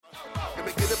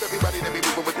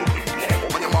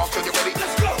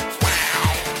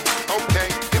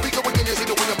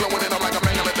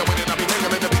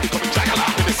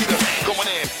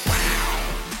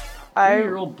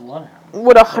20-year-old bloodhound.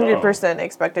 Would 100%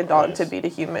 expect a dog to beat a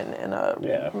human in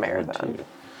a marathon.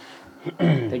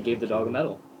 They gave the dog a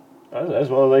medal. As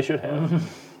well they should have.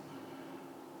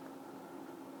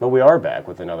 But we are back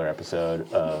with another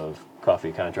episode of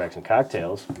Coffee, Contracts, and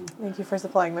Cocktails. Thank you for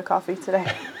supplying the coffee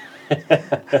today.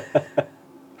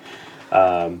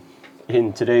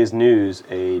 In today's news,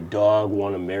 a dog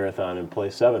won a marathon and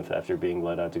placed 7th after being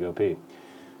let out to go pee.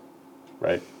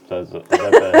 Right? So is that the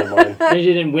headline? They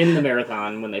didn't win the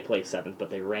marathon when they placed 7th, but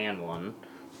they ran one.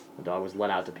 The dog was let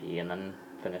out to pee and then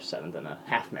finished 7th in a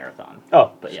half marathon.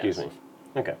 Oh, but excuse me.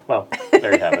 Okay, well,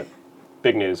 there you have it.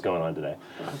 Big news going on today.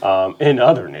 In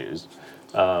other news,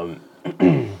 again,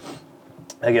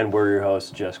 we're your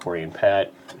hosts, Jess, Corey, and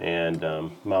Pat,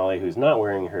 and Molly, who's not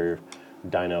wearing her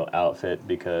dino outfit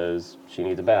because she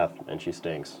needs a bath and she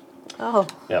stinks. Oh.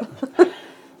 Yep.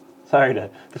 Sorry to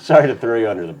throw you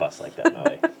under the bus like that,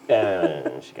 Molly.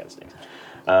 She kind of stinks.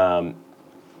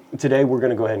 Today we're going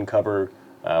to go ahead and cover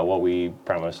what we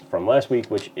promised from last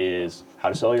week, which is how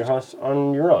to sell your house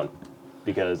on your own.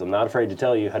 Because I'm not afraid to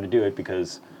tell you how to do it,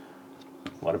 because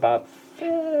I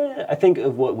think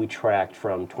of what we tracked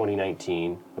from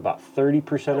 2019, about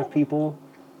 30% of people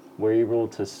were able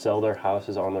to sell their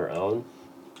houses on their own.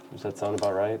 Does that sound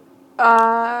about right?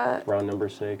 Round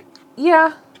number's sake?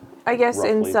 Yeah, I guess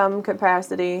Roughly. in some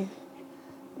capacity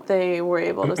they were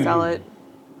able to sell it.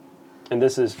 And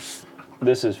this is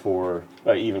for,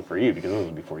 even for you, because this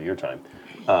was before your time.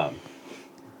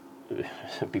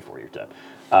 Before your time.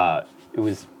 It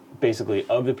was basically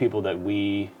of the people that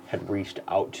we had reached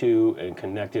out to and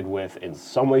connected with in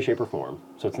some way, shape, or form.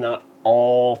 So it's not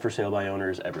all for sale by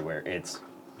owners everywhere. It's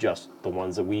just the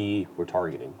ones that we were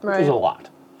targeting, which is a lot.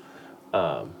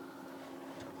 About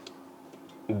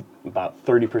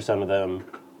 30% of them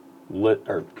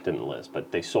didn't list,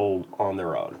 but they sold on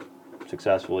their own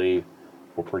successfully.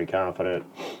 We're pretty confident.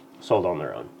 Sold on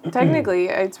their own. Technically,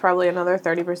 it's probably another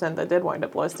 30% that did wind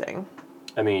up listing.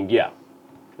 I mean, yeah.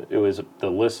 The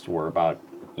lists were about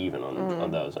even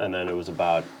on those. And then it was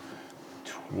about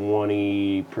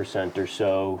 20% or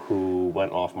so who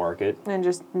went off market. And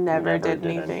just never did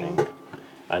anything.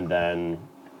 And then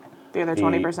the other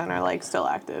 20% are like still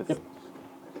active. Yep.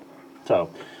 So,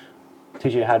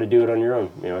 teach you how to do it on your own.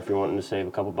 You know, if you're wanting to save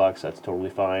a couple bucks, that's totally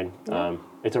fine. Yep.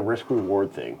 It's a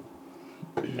risk-reward thing,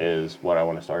 is what I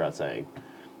want to start out saying.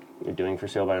 Doing for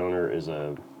sale by owner is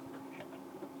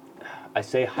I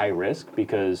say high risk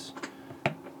because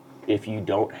if you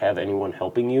don't have anyone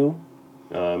helping you,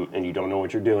 and you don't know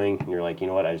what you're doing, and you're like, you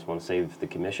know what, I just want to save the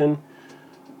commission,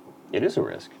 it is a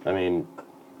risk. I mean,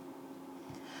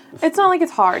 it's not like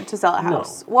it's hard to sell a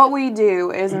house. No. What we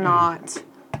do is not...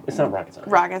 It's not rocket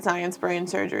science. Rocket science, brain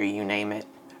surgery, you name it.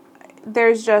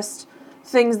 There's just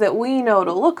things that we know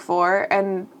to look for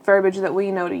and verbiage that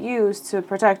we know to use to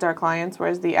protect our clients,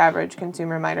 whereas the average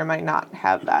consumer might or might not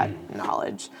have that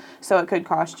knowledge. So it could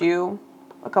cost you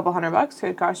a couple $100,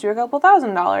 could cost you a couple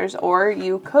 $1,000, or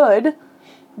you could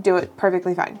do it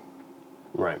perfectly fine.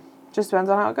 Right. Just depends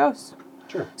on how it goes.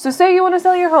 Sure. So say you want to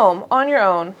sell your home on your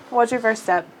own. What's your first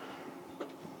step?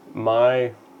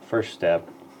 My first step,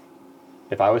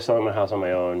 if I was selling my house on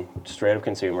my own, straight up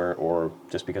consumer, or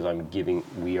just because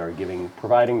we are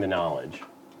providing the knowledge,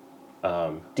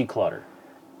 declutter.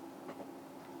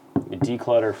 You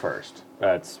declutter first.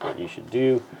 That's what you should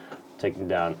do. Taking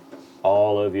down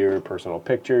all of your personal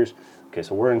pictures. Okay,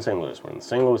 so we're in St. Louis. We're in the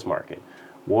St. Louis market.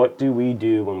 What do we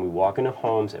do when we walk into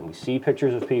homes and we see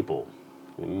pictures of people?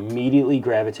 We immediately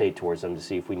gravitate towards them to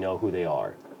see if we know who they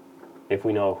are. If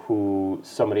we know who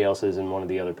somebody else is in one of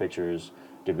the other pictures.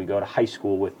 Did we go to high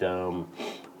school with them?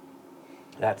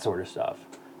 That sort of stuff.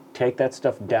 Take that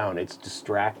stuff down. It's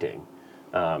distracting.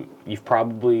 You've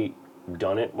probably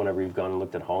done it whenever you've gone and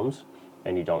looked at homes,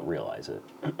 and you don't realize it.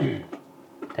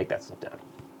 Take that stuff down.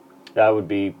 That would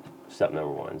be step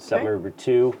number one. Step number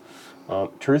two,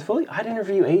 truthfully, I'd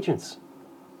interview agents.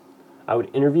 I would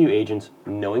interview agents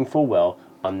knowing full well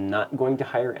I'm not going to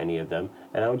hire any of them,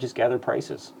 and I would just gather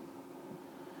prices.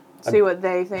 See what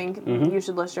they think you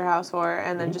should list your house for,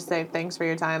 and then just say, thanks for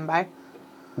your time, bye.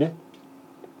 Yeah.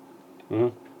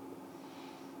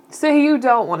 Say you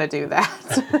don't want to do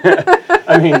that.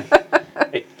 I mean,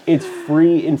 it's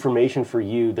free information for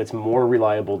you that's more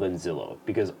reliable than Zillow,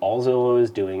 because all Zillow is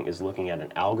doing is looking at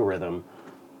an algorithm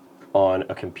on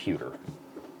a computer.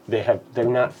 They're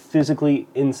not physically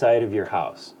inside of your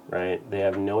house, right? They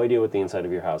have no idea what the inside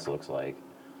of your house looks like.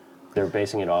 They're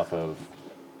basing it off of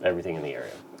everything in the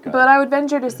area. But I would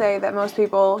venture to say that most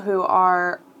people who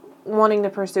are wanting to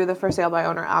pursue the for sale by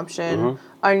owner option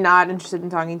are not interested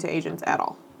in talking to agents at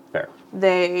all. Fair.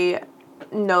 They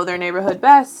know their neighborhood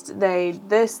best. They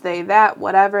this, they that,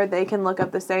 whatever. They can look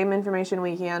up the same information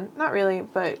we can. Not really,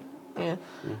 but yeah.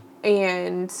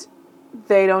 And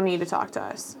they don't need to talk to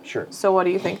us. Sure. So what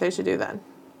do you think they should do then?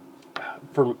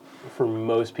 For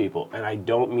most people, and I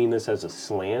don't mean this as a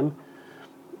slam,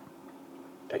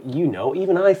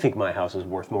 even I think my house is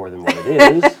worth more than what it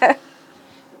is.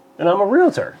 And I'm a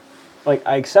realtor. Like,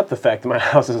 I accept the fact that my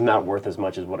house is not worth as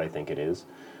much as what I think it is.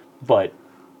 But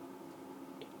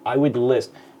I would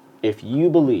list, if you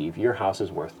believe your house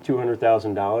is worth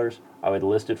 $200,000, I would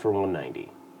list it for $190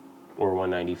 or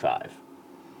 $195.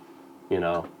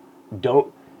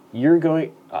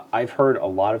 I've heard a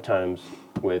lot of times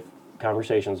with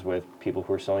conversations with people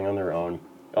who are selling on their own,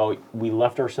 oh, we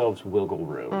left ourselves wiggle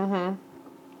room. Mm-hmm.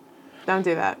 Don't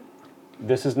do that.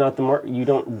 This is not the market. You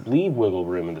don't leave wiggle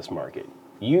room in this market.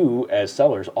 You, as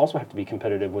sellers, also have to be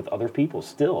competitive with other people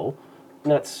still.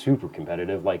 Not super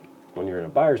competitive like when you're in a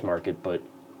buyer's market, but...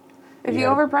 If you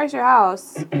overprice your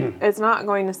house, it's not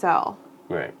going to sell.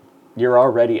 Right. You're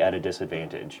already at a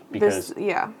disadvantage because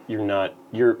yeah.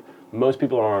 most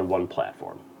people are on one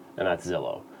platform, and that's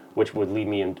Zillow, which would lead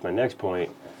me into my next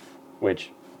point,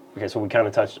 so we kind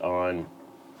of touched on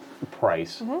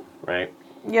price, right?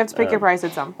 You have to pick your price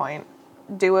at some point.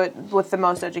 Do it with the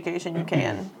most education you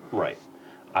can. Right.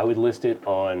 I would list it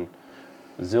on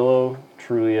Zillow,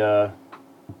 Trulia,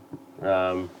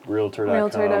 Realtor.com.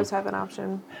 Realtor does have an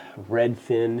option.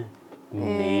 Redfin,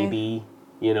 maybe.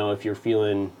 If you're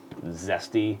feeling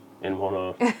zesty and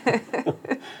want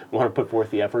to put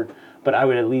forth the effort. But I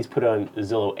would at least put on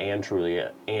Zillow and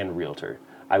Trulia and Realtor.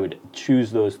 I would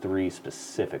choose those three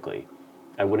specifically.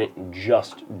 I wouldn't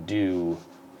just do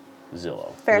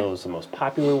Zillow. Fair. Zillow is the most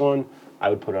popular one. I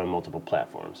would put it on multiple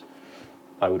platforms.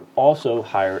 I would also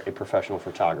hire a professional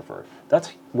photographer.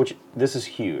 This is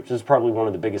huge. This is probably one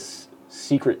of the biggest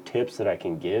secret tips that I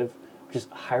can give. Just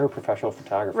hire a professional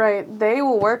photographer. Right. They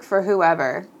will work for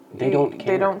whoever. They don't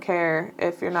care. They don't care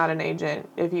if you're not an agent.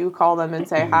 If you call them and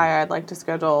say, hi, I'd like to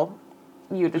schedule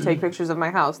you to take pictures of my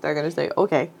house, they're going to say,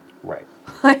 okay. Right.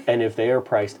 And if they are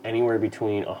priced anywhere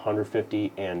between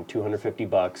 $150 and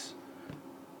 $250,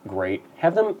 great.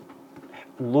 Have them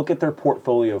look at their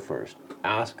portfolio first.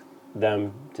 Ask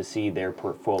them to see their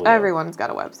portfolio. Everyone's got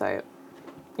a website.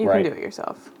 You Right. can do it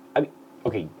yourself.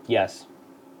 Okay, yes,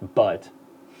 but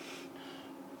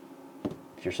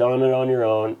if you're selling it on your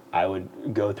own, I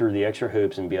would go through the extra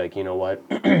hoops and be like, you know what?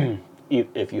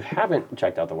 If you haven't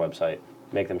checked out the website,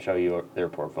 make them show you their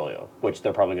portfolio, which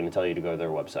they're probably going to tell you to go to their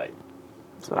website.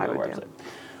 That's what I would do.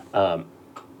 But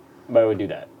I would do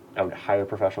that. I would hire a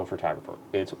professional photographer.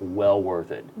 It's well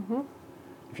worth it.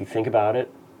 If you think about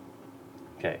it,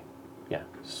 okay, yeah,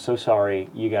 so sorry,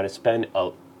 you got to spend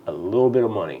a little bit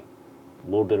of money,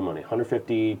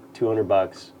 $150,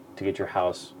 $200 to get your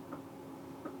house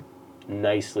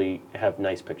have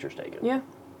nice pictures taken. Yeah.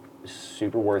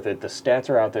 Super worth it. The stats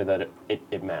are out there that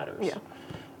it matters.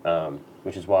 Yeah.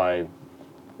 Which is why,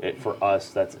 for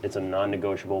us, it's a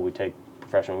non-negotiable. We take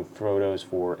professional photos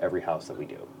for every house that we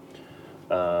do.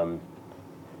 I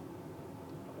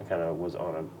kind of was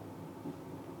on a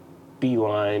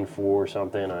beeline for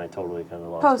something, and I totally kind of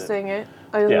lost Posting it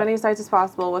on as Yeah. many sites as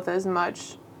possible with as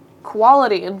much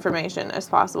quality information as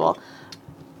possible.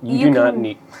 You You do not can-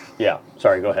 need... Yeah,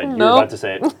 sorry, go ahead. You're Nope. about to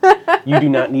say it. You do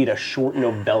not need a short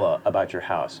novella about your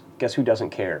house. Guess who doesn't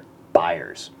care?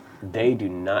 Buyers. They do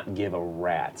not give a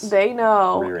rat's. They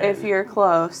know rear if end. you're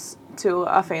close to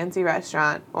a fancy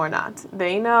restaurant or not.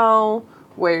 They know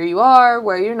where you are,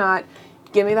 where you're not.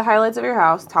 Give me the highlights of your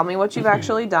house. Tell me what you've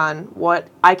actually done. What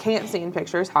I can't see in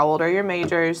pictures. How old are your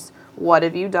majors? What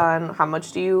have you done? How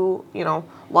much do you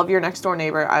love your next door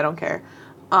neighbor? I don't care.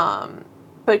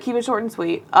 But keep it short and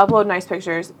sweet. Upload nice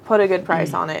pictures. Put a good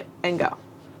price on it, and go.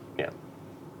 Yeah.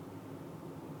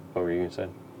 What were you going to say?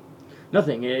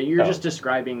 Nothing. You're Oh. just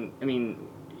describing. I mean,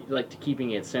 like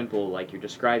keeping it simple. Like you're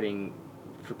describing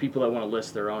for people that want to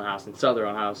list their own house and sell their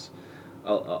own house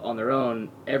on their own.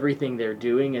 Everything they're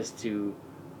doing is to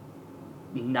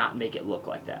not make it look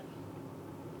like that.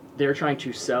 They're trying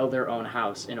to sell their own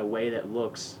house in a way that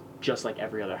looks just like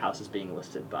every other house is being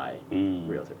listed by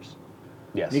realtors.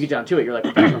 Yes. And you get down to it, you're like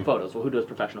professional photos. Well, who does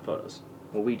professional photos?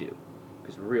 Well, we do,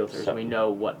 because we're realtors. So- We know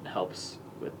what helps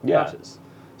with Yeah. houses.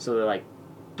 So they're like,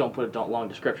 don't put a long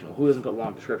description. Well, who doesn't put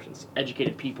long descriptions?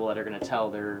 Educated people that are going to tell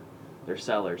their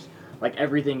sellers. Like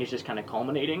everything is just kind of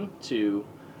culminating to,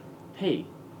 hey,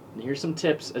 here's some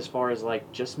tips as far as like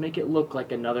just make it look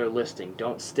like another listing.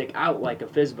 Don't stick out like a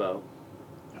FSBO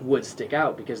would stick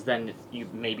out, because then you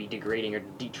may be degrading or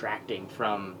detracting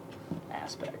from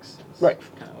aspects. It's Right.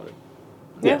 Kind of what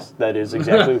Yes, that is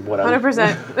exactly what I'm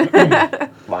 100%.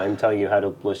 I'm telling you how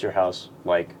to list your house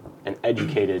like an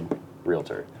educated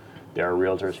realtor. There are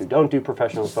realtors who don't do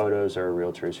professional photos. There are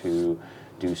realtors who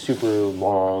do super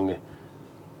long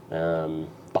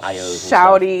bios.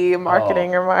 Shouty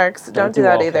marketing remarks. Don't do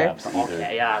that all either. caps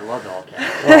Okay, yeah, I love all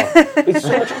caps.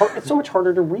 Oh, it's so much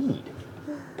harder to read.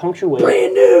 Punctuate.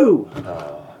 Brand new.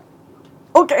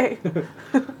 Okay.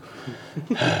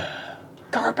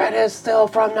 Carpet is still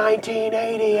from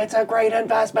 1980. It's a great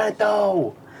investment,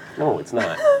 though. No, it's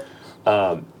not.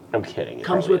 I'm kidding. It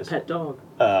Comes probably with is. pet dog.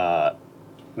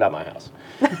 Not my house.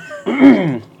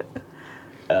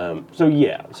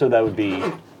 So that would be.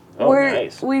 Oh,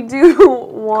 nice. We do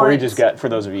want. Corey just got, for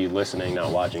those of you listening,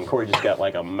 not watching, Corey just got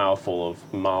like a mouthful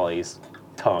of Molly's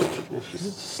tongue. She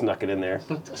snuck it in there.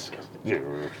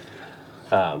 Disgusting.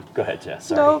 Go ahead, Jess.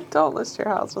 Sorry. Don't list your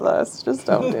house with us. Just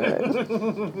don't do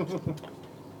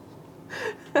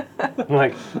it.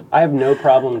 Like, I have no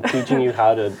problem teaching you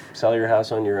how to sell your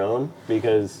house on your own,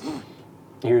 because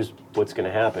here's what's going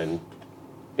to happen.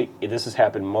 This has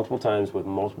happened multiple times with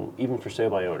multiple, even for sale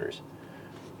by owners.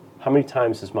 How many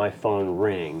times does my phone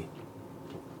ring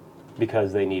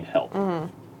because they need help?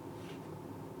 Mm-hmm.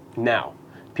 Now,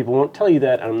 people won't tell you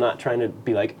that. I'm not trying to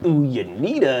be like, ooh, you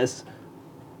need us.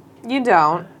 You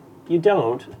don't. You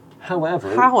don't.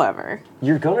 However,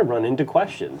 you're going to run into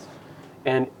questions.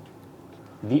 And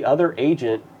the other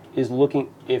agent is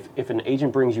looking, if an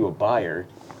agent brings you a buyer,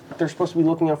 they're supposed to be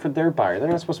looking out for their buyer. They're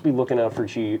not supposed to be looking out for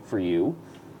you.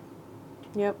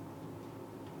 Yep.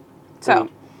 So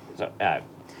So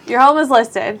your home is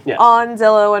listed Yes. on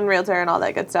Zillow and Realtor and all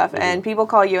that good stuff, and people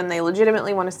call you and they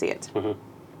legitimately want to see it. Mm-hmm.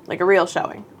 Like a real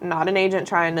showing, not an agent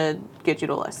trying to get you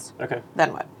to list. Okay.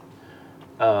 Then what?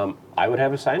 I would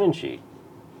have a sign-in sheet.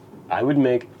 I would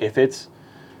make, if it's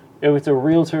a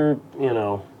realtor,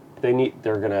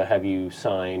 they're gonna have you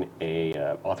sign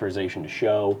a authorization to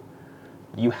show.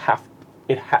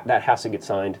 That has to get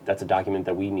signed. That's a document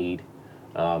that we need.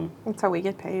 That's how we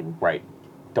get paid. Right.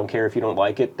 Don't care if you don't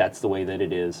like it. That's the way that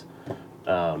it is.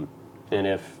 And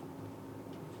anyway,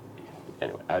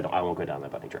 I won't go down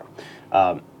that bunny trail.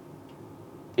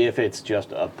 If it's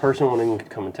just a person wanting to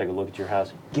come and take a look at your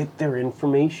house, get their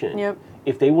information. Yep.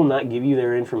 If they will not give you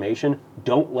their information,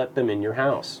 don't let them in your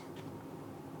house.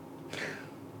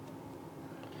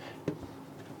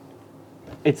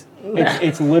 It's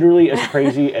literally as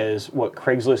crazy as what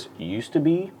Craigslist used to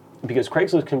be, because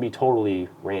Craigslist can be totally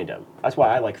random. That's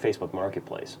why I like Facebook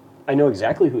Marketplace. I know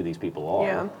exactly who these people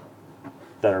are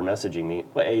that are messaging me,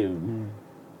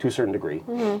 to a certain degree.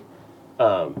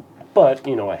 Mm-hmm. But,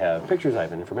 I have pictures, I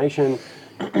have information,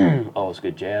 all this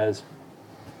good jazz.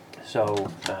 So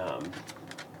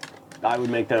I would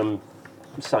make them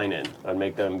sign in. I'd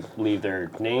make them leave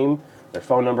their name, their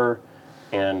phone number,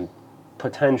 and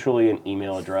potentially an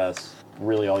email address.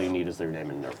 Really all you need is their name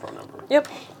and their phone number. Yep.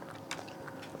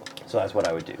 So that's what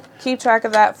I would do. Keep track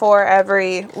of that for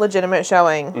every legitimate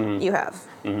showing you have.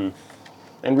 Mm-hmm.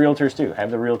 And realtors too.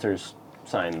 Have the realtors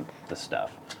sign the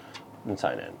stuff and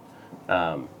sign in.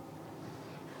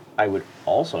 I would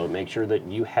also make sure that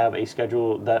you have a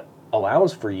schedule that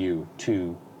allows for you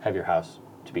to have your house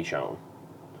to be shown,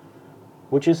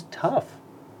 which is tough.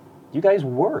 You guys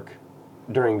work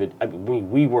during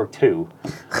we work too.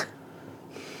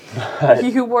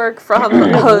 You work from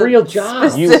a real job.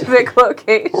 specific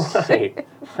location. Right.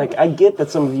 Like, I get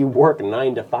that some of you work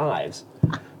 9 to 5s,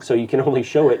 so you can only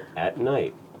show it at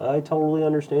night. I totally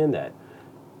understand that.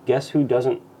 Guess who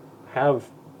doesn't have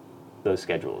those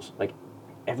schedules? Like,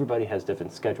 everybody has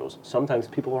different schedules. Sometimes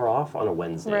people are off on a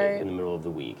Wednesday in the middle of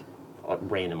the week,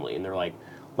 randomly, and they're like,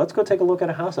 let's go take a look at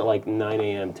a house at like 9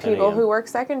 a.m., 10 a.m. People who work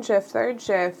second shift, third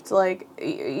shift, like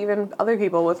even other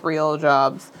people with real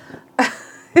jobs.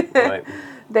 Right.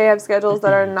 They have schedules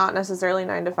that are not necessarily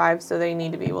 9 to 5, so they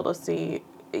need to be able to see.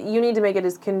 You need to make it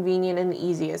as convenient and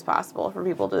easy as possible for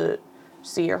people to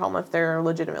see your home if they're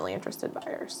legitimately interested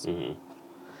buyers. Mm-hmm.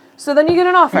 So then you get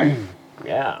an offer.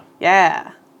 Yeah.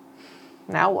 Yeah.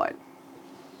 Now what?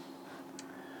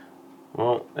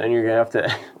 Well, then you're going to have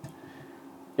to...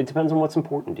 It depends on what's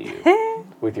important to you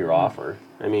with your offer.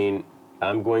 I mean,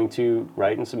 I'm going to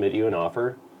write and submit you an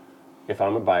offer if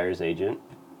I'm a buyer's agent,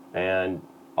 and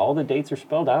all the dates are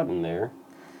spelled out in there.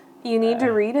 You need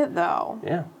to read it, though.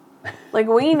 Yeah. Like,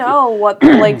 we know what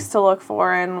the links to look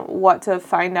for and what to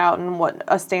find out and what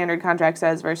a standard contract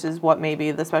says versus what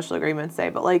maybe the special agreements say.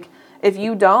 But, like, if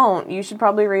you don't, you should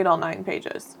probably read all 9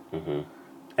 pages. Mm-hmm.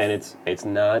 And it's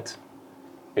not...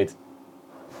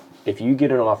 If you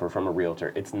get an offer from a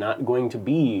realtor, it's not going to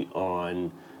be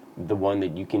on the one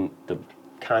that the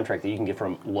contract that you can get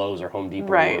from Lowe's or Home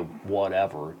Depot or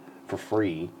whatever for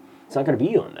free. It's not going to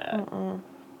be on that.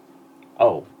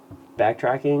 Oh,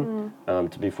 backtracking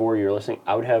to before you're listening,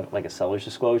 I would have like a seller's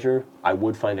disclosure. I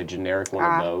would find a generic one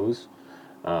of those.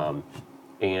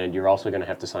 And you're also going to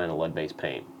have to sign a lead-based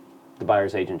paint. The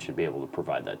buyer's agent should be able to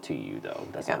provide that to you, though.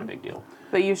 That's not a big deal.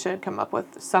 But you should come up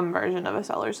with some version of a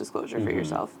seller's disclosure for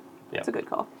yourself. Yeah. It's a good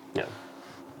call.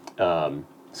 Yeah.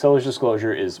 Seller's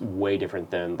disclosure is way different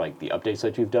than like the updates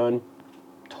that you've done.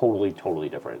 Totally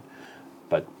different.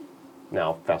 But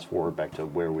now, fast forward back to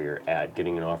where we're at,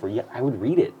 getting an offer. Yeah, I would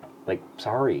read it. Like,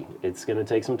 sorry, it's going to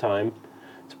take some time.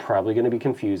 It's probably going to be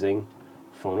confusing.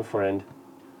 Phone a friend.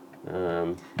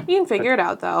 You can figure it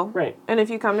out, though. Right. And if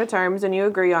you come to terms and you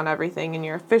agree on everything and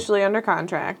you're officially under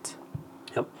contract,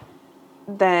 Yep.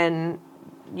 then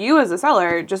you as a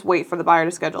seller just wait for the buyer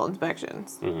to schedule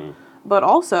inspections. But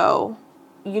also,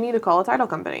 you need to call a title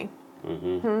company.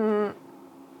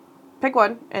 Pick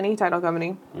one, any title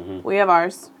company. We have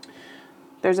ours.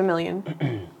 There's a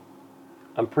million.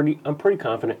 I'm pretty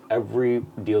confident every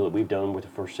deal that we've done with a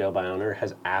for sale by owner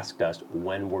has asked us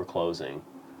when we're closing.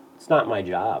 It's not my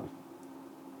job.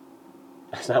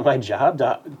 It's not my job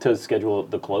to schedule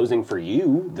the closing for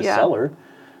you, the seller.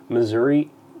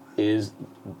 Missouri is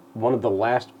one of the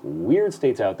last weird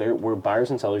states out there where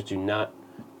buyers and sellers do not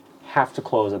have to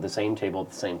close at the same table at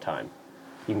the same time.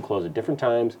 You can close at different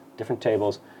times, different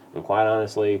tables, and quite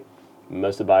honestly,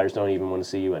 most of the buyers don't even want to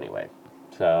see you anyway.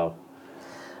 So...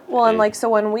 Well, and like, so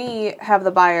when we have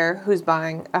the buyer who's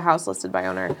buying a house listed by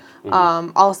owner,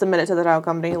 I'll submit it to the title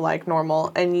company like normal.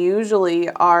 And usually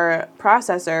our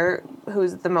processor,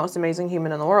 who's the most amazing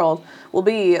human in the world, will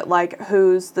be like,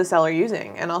 who's the seller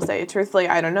using? And I'll say, truthfully,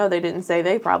 I don't know. They didn't say.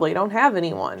 They probably don't have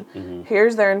anyone.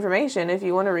 Here's their information if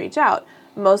you want to reach out.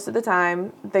 Most of the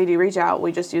time, they do reach out.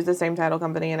 We just use the same title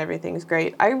company and everything's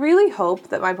great. I really hope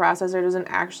that my processor doesn't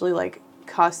actually like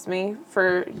cuss me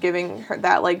for giving her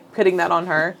that, like putting that on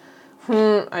her.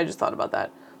 I just thought about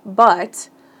that. But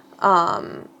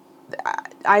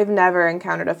I've never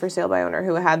encountered a for sale by owner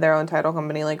who had their own title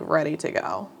company like ready to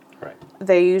go. Right.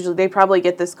 They probably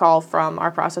get this call from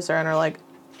our processor and are like,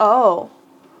 oh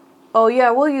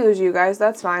yeah, we'll use you guys.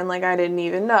 That's fine. Like, I didn't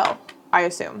even know. I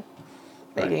assume.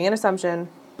 Making an assumption.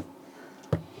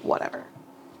 Whatever.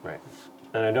 Right.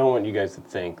 And I don't want you guys to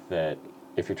think that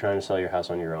if you're trying to sell your house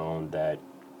on your own that,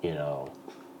 you know,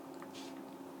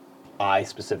 I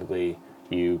specifically,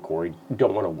 you, Corey,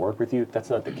 don't want to work with you. That's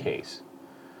not the case.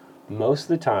 Most of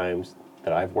the times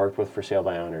that I've worked with for sale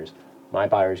by owners, my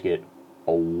buyers get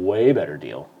a way better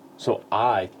deal. So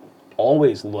I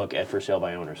always look at for sale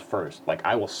by owners first. Like,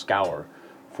 I will scour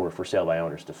for sale by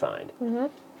owners to find.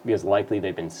 Because likely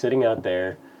they've been sitting out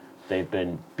there, they've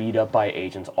been beat up by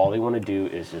agents. All they want to do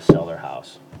is just sell their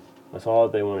house. That's all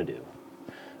they want to do.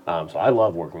 So I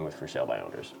love working with for sale by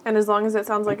owners. And as long as it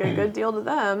sounds like a good deal to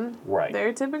them, Right.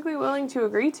 they're typically willing to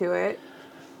agree to it.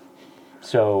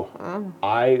 So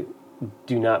I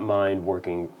do not mind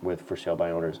working with for sale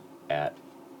by owners at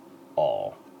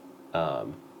all.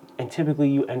 And typically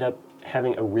you end up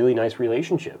having a really nice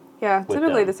relationship. Yeah, with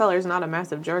typically them. the seller's not a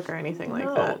massive jerk or anything like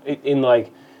that. In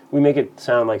like, we make it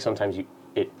sound like sometimes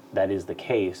that is the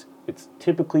case. It's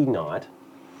typically not.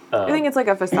 I think it's like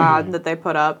a facade that they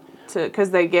put up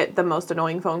because they get the most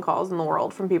annoying phone calls in the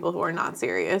world from people who are not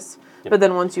serious. But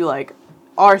then once you like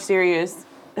are serious,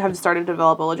 have started to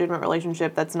develop a legitimate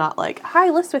relationship that's not like, hi,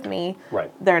 list with me.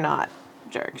 Right. They're not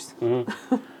jerks.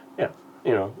 Yeah.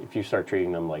 You know, if you start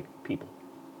treating them like people,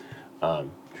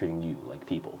 treating you like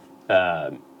people.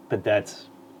 But that's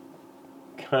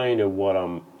kind of what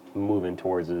I'm moving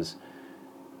towards is,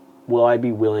 will I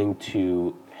be willing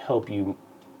to help you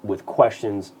with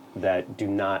questions that do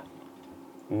not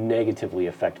negatively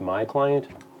affect my client?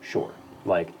 Sure.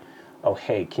 Like, oh,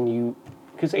 hey, can you,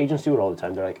 because agents do it all the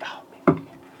time. They're like, oh,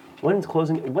 when's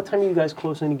closing? What time are you guys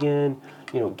closing again?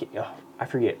 You know, I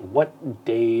forget. What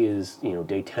day is,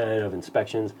 day 10 of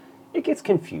inspections? It gets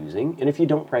confusing. And if you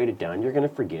don't write it down, you're going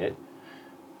to forget.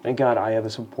 Thank God I have a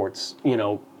support,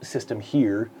 system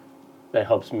here that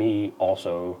helps me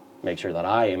also make sure that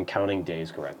I am counting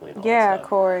days correctly. And all that stuff.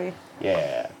 Corey.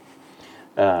 Yeah.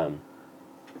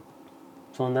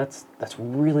 So and that's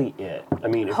really it. I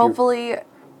mean, if Hopefully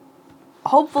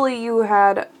you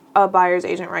had a buyer's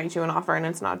agent write you an offer and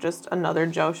it's not just another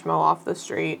Joe Schmo off the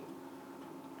street.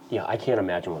 Yeah, I can't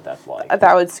imagine what that's like.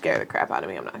 That would scare the crap out of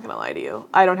me. I'm not going to lie to you.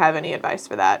 I don't have any advice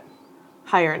for that.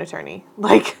 Hire an attorney.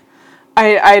 Like,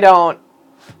 I don't.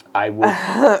 I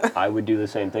would do the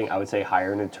same thing. I would say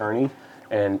hire an attorney,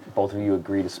 and both of you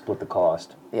agree to split the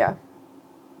cost. Yeah.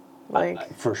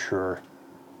 Like, For sure.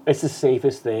 It's the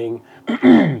safest thing.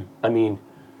 I mean,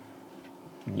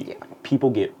 People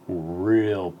get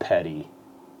real petty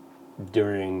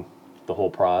during the whole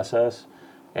process,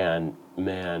 and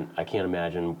man, I can't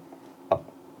imagine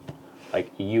like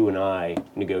you and I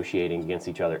negotiating against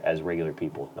each other as regular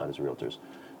people, not as realtors,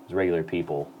 as regular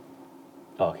people.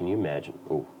 Oh, can you imagine?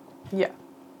 Oh, Yeah.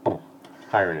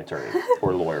 hire an attorney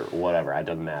or a lawyer or whatever. It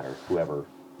doesn't matter. Whoever,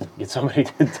 get somebody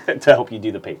to help you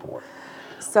do the paperwork.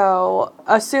 So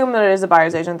assume that it is a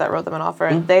buyer's agent that wrote them an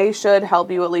offer. They should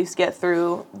help you at least get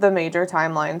through the major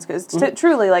timelines because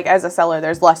truly, like as a seller,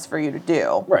 there's less for you to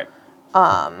do. Right.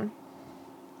 And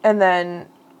then,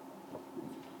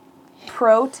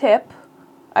 pro tip,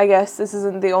 I guess this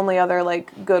isn't the only other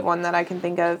like good one that I can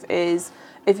think of, is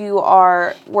if you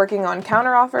are working on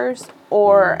counteroffers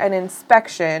or an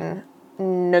inspection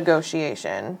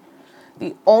negotiation,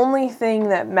 the only thing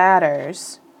that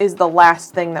matters is the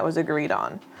last thing that was agreed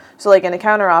on. So like in a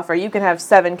counteroffer, you can have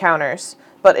 7 counters,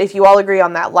 but if you all agree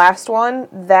on that last one,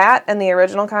 that and the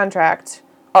original contract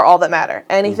are all that matter.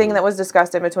 Anything that was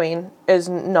discussed in between is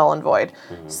null and void.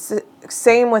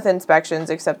 Same with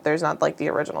inspections, except there's not like the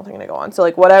original thing to go on. So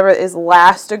like whatever is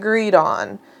last agreed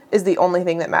on is the only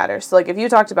thing that matters. So like if you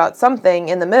talked about something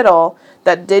in the middle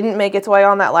that didn't make its way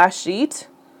on that last sheet,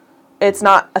 it's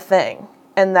not a thing.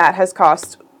 And that has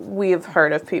cost, we've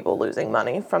heard of people losing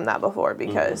money from that before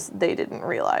because they didn't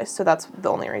realize. So that's the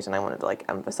only reason I wanted to like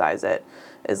emphasize it,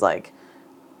 is like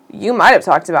you might have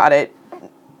talked about it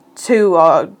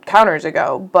 2 counters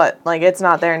ago, but like it's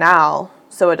not there now,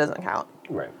 so it doesn't count.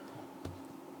 Right.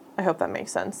 I hope that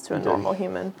makes sense to a normal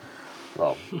human.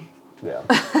 Well, yeah.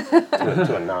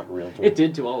 to a not realtor. It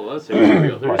did to all of us. It was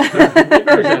realtors. It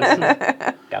makes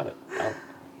sense. Got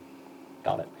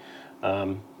it.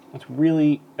 That's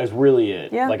really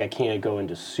it. Yeah. Like I can't go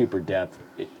into super depth.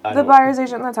 The buyer's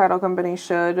agent and the title company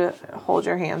should hold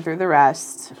your hand through the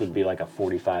rest. It would be like a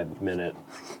 45-minute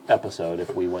episode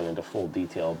if we went into full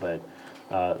detail. But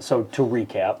so to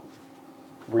recap,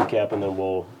 and then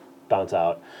we'll bounce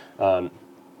out.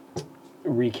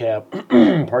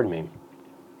 Recap. Pardon me.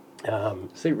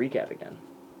 Say recap again.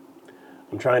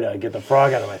 I'm trying to get the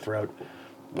frog out of my throat.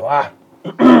 Blah.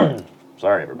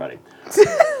 Sorry, everybody.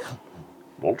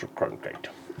 Ultra concrete.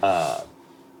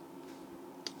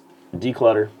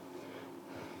 Declutter.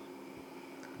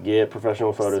 Get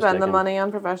professional photos Spend taken. the money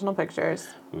on professional pictures.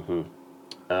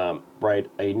 Write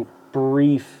a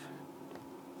brief,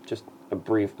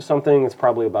 something that's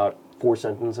probably about 4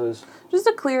 sentences. Just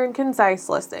a clear and concise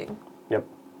listing. Yep.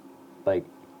 Like,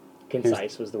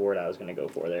 Concise was the word I was going to go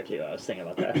for there, too. I was thinking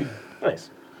about that.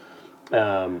 nice.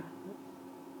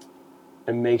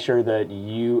 And make sure that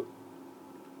you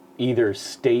either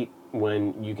state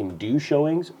when you can do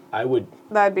showings. I would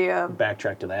That'd be a,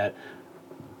 backtrack to that.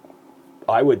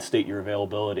 I would state your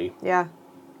availability yeah.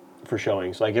 for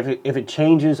showings. Like if it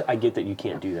changes, I get that you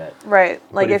can't do that. Right.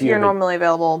 Like But if if you you're have a- normally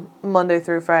available Monday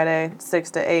through Friday,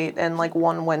 6 to 8, and like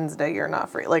one Wednesday you're not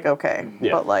free. Like, okay.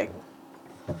 Yeah. But like,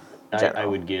 I general.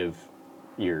 would give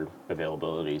your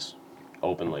availabilities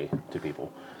openly to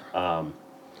people.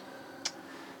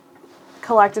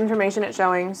 collect information at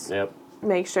showings. Yep.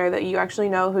 Make sure that you actually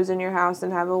know who's in your house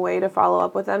and have a way to follow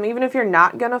up with them. Even if you're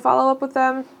not going to follow up with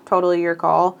them, totally your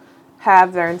call.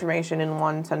 Have their information in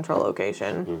one central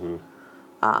location.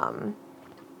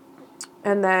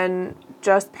 And then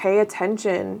just pay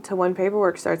attention to when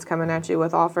paperwork starts coming at you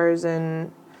with offers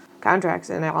and contracts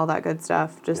and all that good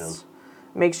stuff. Just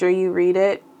make sure you read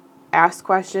it. Ask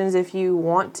questions if you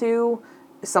want to.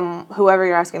 Whoever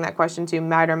you're asking that question to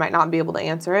might or might not be able to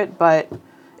answer it, but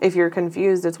if you're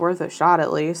confused, it's worth a shot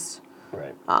at least.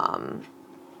 Right.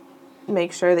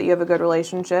 Make sure that you have a good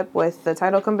relationship with the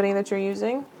title company that you're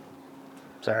using.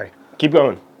 Sorry. Keep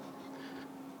going.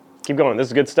 This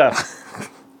is good stuff.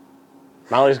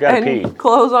 Molly's got to pee. And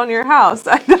close on your house.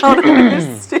 I don't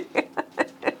understand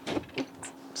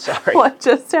Sorry. what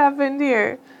just happened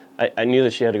here. I knew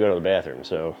that she had to go to the bathroom,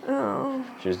 so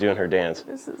she was doing her dance.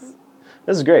 This is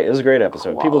This is great. This is a great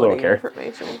episode. People don't quality care.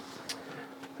 information.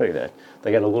 Look at that.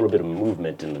 They got a little bit of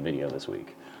movement in the video this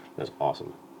week. That's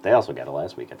awesome. They also got it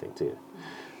last week, I think, too.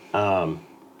 No,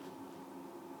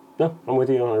 I'm with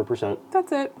you 100%.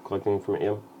 That's it. Collecting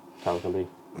information. Title company.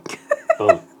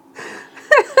 Boom.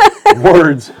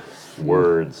 Words.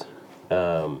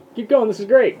 Keep going. This is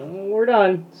great. We're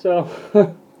done. So.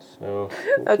 So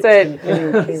That's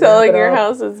it. Selling your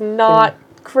house is not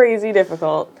crazy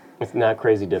difficult. it's not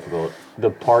crazy difficult. The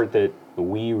part that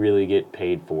we really get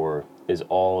paid for is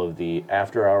all of the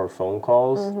after-hour phone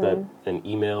calls and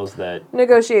emails that,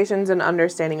 Negotiations and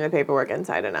understanding the paperwork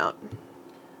inside and out.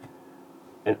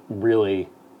 and really,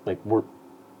 like we're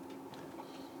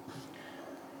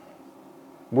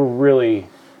really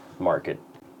market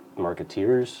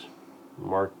marketeers,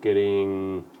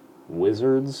 marketing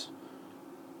wizards.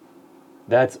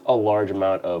 That's a large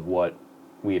amount of what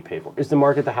we had paid for. Is to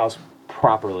market the house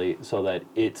properly so that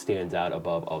it stands out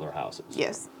above other houses.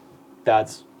 Yes.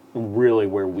 That's really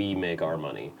where we make our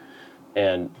money.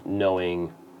 And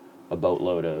knowing a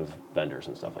boatload of vendors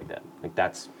and stuff like that. Like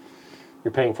that's,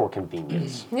 you're paying for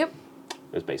convenience. Yep.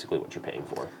 Is basically what you're paying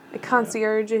for. A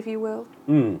concierge, if you will.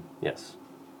 Yes.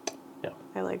 Yeah.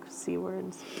 I like C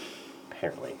words.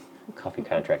 Apparently. Coffee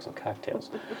contracts and cocktails.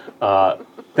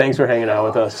 Thanks for hanging out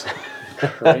with us.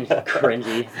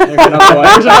 Cringy.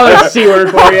 There's another C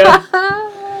word for you.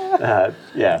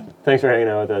 Yeah. Thanks for hanging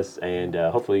out with us, and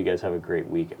hopefully you guys have a great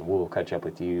week, and we'll catch up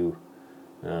with you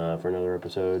for another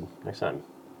episode next time.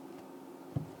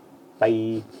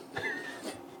 Bye.